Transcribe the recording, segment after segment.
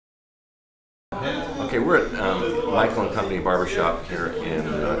Okay, we're at Michael and Company Barbershop here in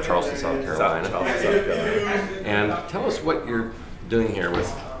Charleston, South Carolina. And tell us what you're doing here with,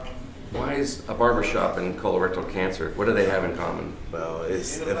 why is a barbershop and colorectal cancer? What do they have in common? Well,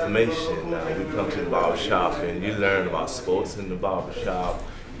 it's information. We come to the barbershop and you learn about sports in the barbershop.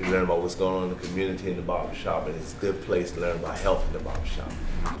 You learn about what's going on in the community in the barbershop, and it's a good place to learn about health in the barbershop.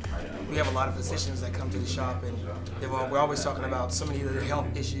 We have a lot of physicians that come to the shop, and we're always talking about so many of the health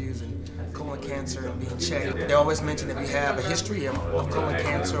issues and colon cancer and being checked. They always mention that we have a history of colon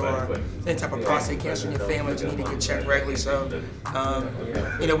cancer or any type of prostate cancer in your family that you need to get checked regularly. So,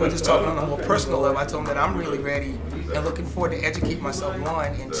 we're just talking on a more personal level. I told them that I'm really ready and looking forward to educate myself,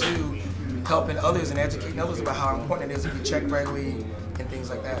 one, and two, helping others and educating others about how important it is to get checked regularly and things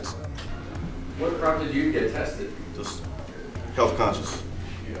like that. So. What prompted you to get tested? Just health conscious.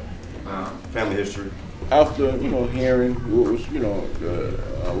 Family history. After hearing what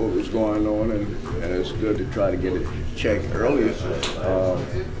was going on, and it's good to try to get it checked earlier.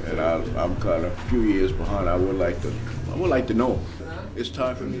 And I'm kind of a few years behind. I would like to know. It's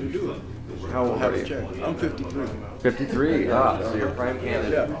time for me to do it. How old are you? Check. I'm 53. 53. So you're a prime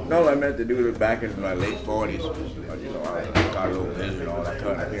candidate. Yeah. No, I meant to do it back in my late 40s. I got a little busy and all that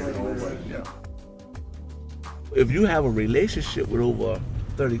kind of thing. But yeah. If you have a relationship with over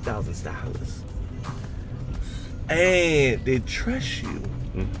 30,000 stylists and they trust you,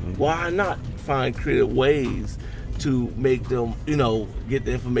 why not find creative ways to make them, get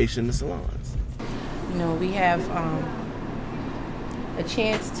the information in the salons? We have a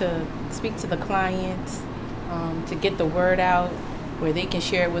chance to speak to the clients, to get the word out where they can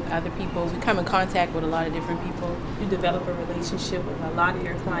share it with other people. We come in contact with a lot of different people. You develop a relationship with a lot of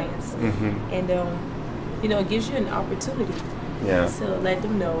your clients, and it gives you an opportunity to let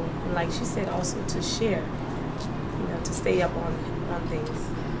them know, and like she said, also to share, to stay up on things.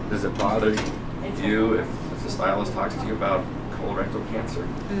 Does it bother you if the stylist talks to you about colorectal cancer?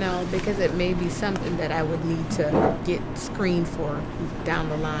 No, because it may be something that I would need to get screened for down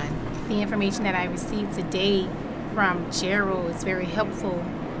the line. The information that I received today from Gerald is very helpful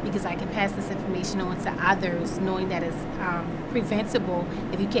because I can pass this information on to others, knowing that it's preventable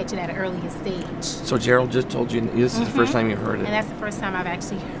if you catch it at an earlier stage. So Gerald just told you this is the first time you heard it? And that's the first time I've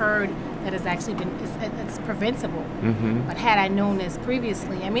actually heard that it's preventable. But had I known this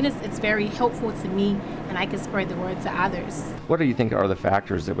previously, it's very helpful to me, and I can spread the word to others. What do you think are the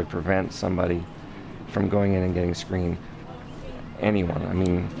factors that would prevent somebody from going in and getting screened? Anyone,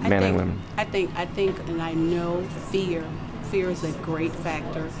 men and women. I think, and I know fear. Fear is a great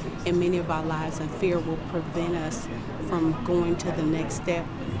factor in many of our lives, and fear will prevent us from going to the next step,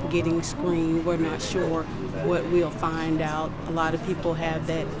 getting screened. We're not sure what we'll find out. A lot of people have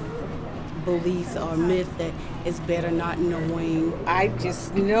that belief or myth that it's better not knowing. I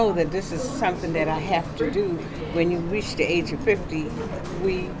just know that this is something that I have to do. When you reach the age of 50,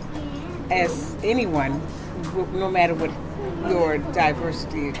 we, as anyone, no matter what your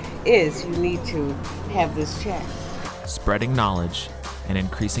diversity is, you need to have this check. Spreading knowledge and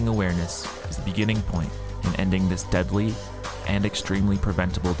increasing awareness is the beginning point in ending this deadly and extremely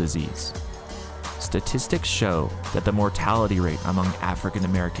preventable disease. Statistics show that the mortality rate among African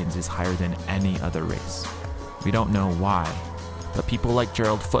Americans is higher than any other race. We don't know why, but people like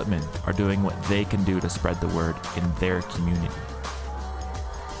Gerald Footman are doing what they can do to spread the word in their community.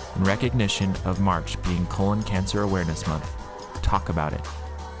 In recognition of March being Colon Cancer Awareness Month, talk about it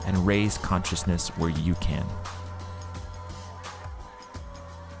and raise consciousness where you can.